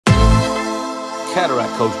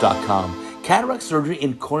CataractCoach.com. Cataract surgery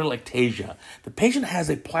in corneal ectasia. The patient has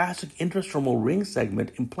a plastic intra-stromal ring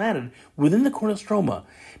segment implanted within the corneal stroma.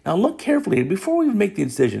 Now look carefully before we make the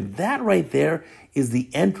incision. That right there is the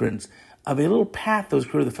entrance of a little path that was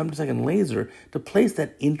created with a femtosecond laser to place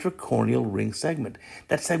that intracorneal ring segment.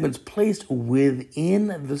 That segment's placed within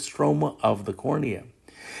the stroma of the cornea.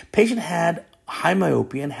 Patient had high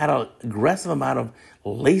myopia and had an aggressive amount of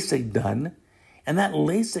LASIK done, and that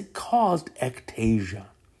LASIK caused ectasia.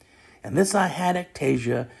 And this eye had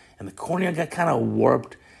ectasia, and the cornea got kind of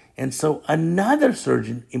warped, and so another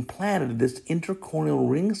surgeon implanted this intracorneal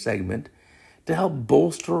ring segment to help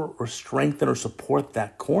bolster or strengthen or support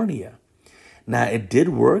that cornea. Now, it did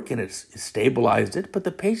work, and it stabilized it, but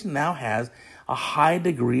the patient now has a high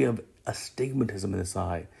degree of astigmatism in this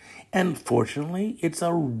eye. And fortunately, it's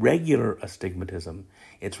a regular astigmatism.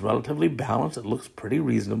 It's relatively balanced. It looks pretty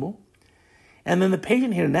reasonable. And then the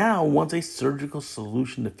patient here now wants a surgical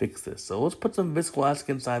solution to fix this. So let's put some viscoelastic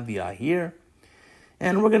inside the eye here.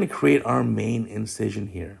 And we're going to create our main incision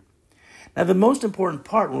here. Now, the most important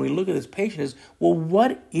part when we look at this patient is, well,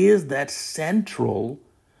 what is that central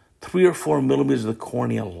 3 or 4 millimeters of the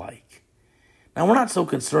cornea like? Now, we're not so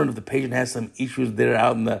concerned if the patient has some issues there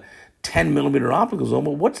out in the 10 millimeter optical zone,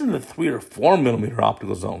 but what's in the 3 or 4 millimeter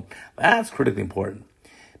optical zone? That's critically important.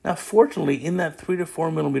 Now, fortunately, in that 3 to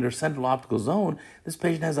 4 millimeter central optical zone, this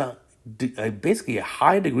patient has basically a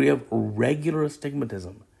high degree of regular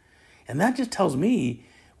astigmatism. And that just tells me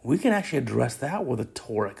we can actually address that with a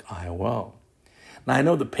toric IOL. Now, I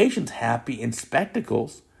know the patient's happy in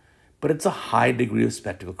spectacles, but it's a high degree of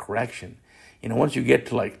spectacle correction. You know, once you get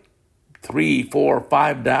to like 3, 4,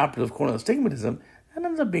 5 diopters of corneal astigmatism, that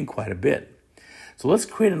ends up being quite a bit. So let's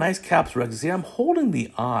create a nice capsulorhexis here. I'm holding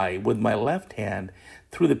the eye with my left hand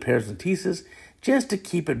through the paracentesis just to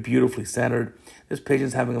keep it beautifully centered. This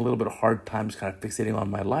patient's having a little bit of hard time just kind of fixating on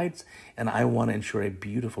my lights, and I want to ensure a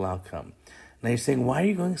beautiful outcome. Now you're saying, why are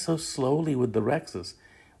you going so slowly with the rhexis?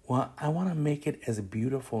 Well, I want to make it as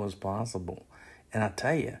beautiful as possible. And I'll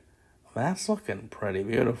tell you, that's looking pretty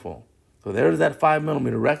beautiful. So there's that 5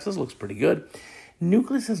 millimeter rhexis, looks pretty good.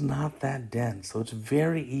 Nucleus is not that dense, so it's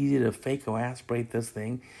very easy to phacoaspirate this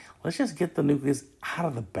thing. Let's just get the nucleus out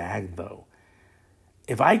of the bag, though.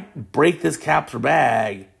 If I break this capsular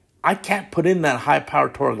bag, I can't put in that high-power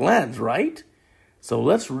toric lens, right? So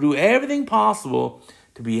let's do everything possible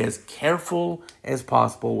to be as careful as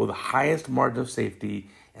possible with the highest margin of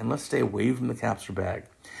safety, and let's stay away from the capsular bag.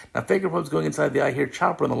 Now, phaco probe's going inside the eye here,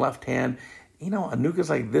 chopper on the left hand. You know, a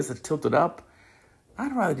nucleus like this that's tilted up,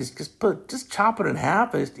 I'd rather just chop it in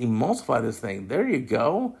half and just emulsify this thing. There you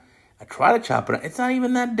go. I try to chop it. It's not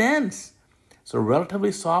even that dense. So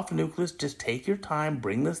relatively soft nucleus. Just take your time.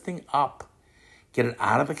 Bring this thing up. Get it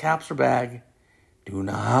out of the capsular bag. Do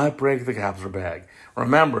not break the capsular bag.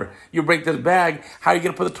 Remember, you break this bag, how are you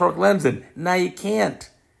going to put the toric lens in? Now you can't.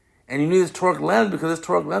 And you need this toric lens because this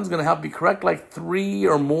toric lens is going to help you correct like 3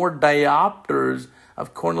 or more diopters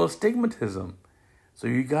of corneal astigmatism. So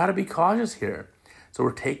you got to be cautious here. So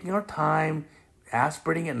we're taking our time,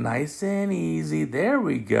 aspirating it nice and easy. There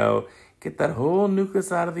we go. Get that whole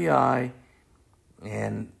nucleus out of the eye.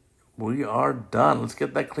 And we are done. Let's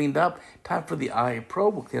get that cleaned up. Time for the eye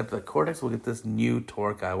probe. We'll clean up the cortex. We'll get this new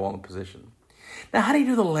toric IOL in position. Now, how do you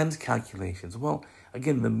do the lens calculations? Well,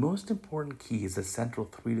 again, the most important key is the central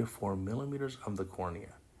 3 to 4 millimeters of the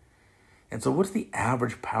cornea. And so what's the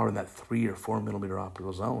average power in that 3 or 4 millimeter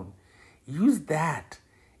optical zone? Use that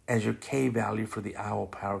as your K value for the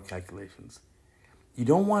IOL power calculations. You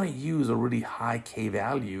don't want to use a really high K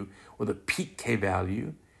value or the peak K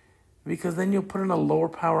value because then you'll put in a lower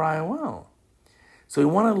power IOL. So you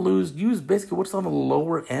want to use basically what's on the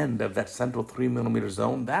lower end of that central 3 millimeter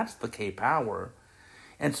zone. That's the K power.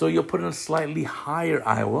 And so you'll put in a slightly higher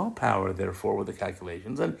IOL power, therefore, with the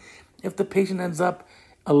calculations. And if the patient ends up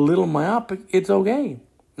a little myopic, it's okay.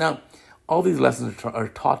 Now, all these lessons are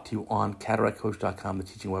taught to you on CataractCoach.com, the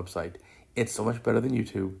teaching website. It's so much better than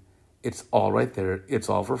YouTube. It's all right there. It's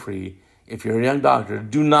all for free. If you're a young doctor,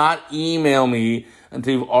 do not email me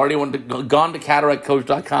until you've already gone to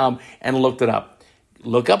CataractCoach.com and looked it up.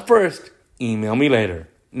 Look up first. Email me later.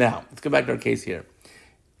 Now, let's go back to our case here.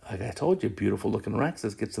 Like I told you, beautiful looking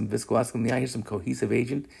rhexis. Get some viscoelastic in the eye. Here's some cohesive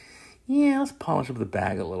agent. Yeah, let's polish up the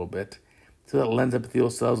bag a little bit. So that lens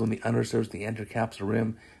epithelial cells on the undersurface, the intercapsular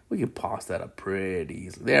rim, we can polish that up pretty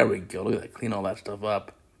easily. There we go. Look at that. Clean all that stuff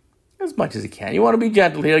up as much as you can. You want to be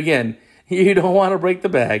gentle here. Again, you don't want to break the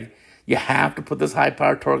bag. You have to put this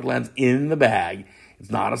high-power toric lens in the bag.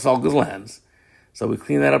 It's not a sulcus lens. So we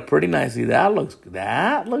clean that up pretty nicely. That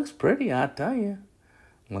looks pretty, I tell you.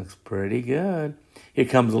 Looks pretty good. Here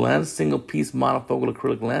comes the lens, single-piece monofocal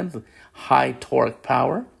acrylic lens, high toric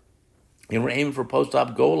power. And we're aiming for a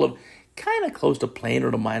post-op goal of kind of close to plano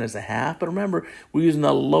to -0.5. But remember, we're using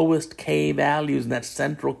the lowest K values in that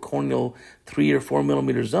central corneal 3 or 4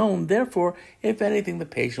 millimeter zone. Therefore, if anything, the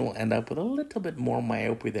patient will end up with a little bit more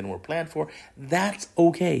myopia than we're planned for. That's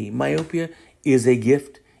okay. Myopia is a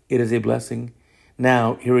gift. It is a blessing.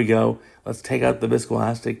 Now, here we go. Let's take out the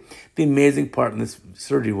viscoelastic. The amazing part in this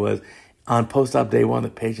surgery was on post-op day 1, the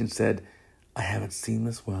patient said, I haven't seen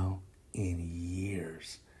this well in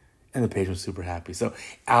years. And the patient was super happy. So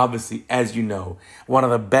obviously, as you know, one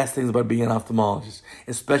of the best things about being an ophthalmologist,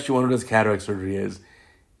 especially one who does cataract surgery, is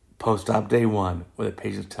post-op day 1, where the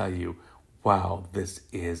patients tell you, wow, this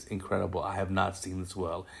is incredible. I have not seen this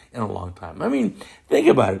well in a long time. I mean, think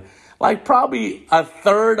about it. Like probably a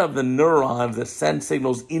third of the neurons that send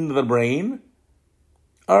signals into the brain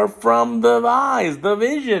are from the eyes, the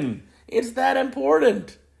vision. It's that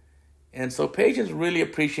important. And so patients really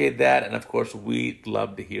appreciate that. And of course, we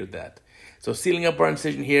love to hear that. So sealing up our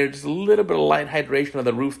incision here, just a little bit of light hydration of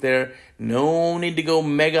the roof there. No need to go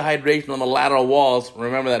mega hydration on the lateral walls.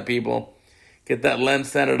 Remember that, people. Get that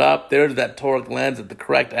lens centered up. There's that toric lens at the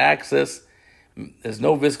correct axis. There's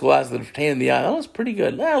no viscoelastic retained in the eye. That looks pretty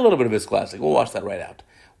good. A little bit of viscoelastic. We'll wash that right out.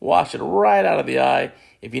 Wash it right out of the eye.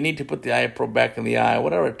 If you need to put the eye probe back in the eye,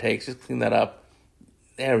 whatever it takes, just clean that up.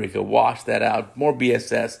 There we go. Wash that out. More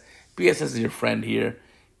BSS. BSS is your friend here.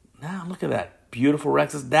 Now, look at that. Beautiful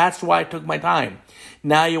rexus. That's why I took my time.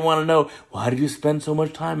 Now you want to know, why did you spend so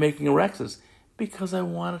much time making a rexus? Because I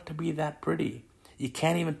want it to be that pretty. You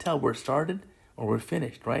can't even tell where it started or we're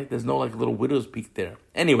finished, right? There's no like little widow's peak there.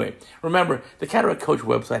 Anyway, remember, the Cataract Coach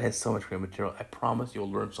website has so much great material. I promise you'll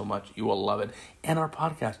learn so much. You will love it. And our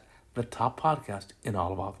podcast, the top podcast in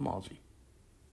all of ophthalmology.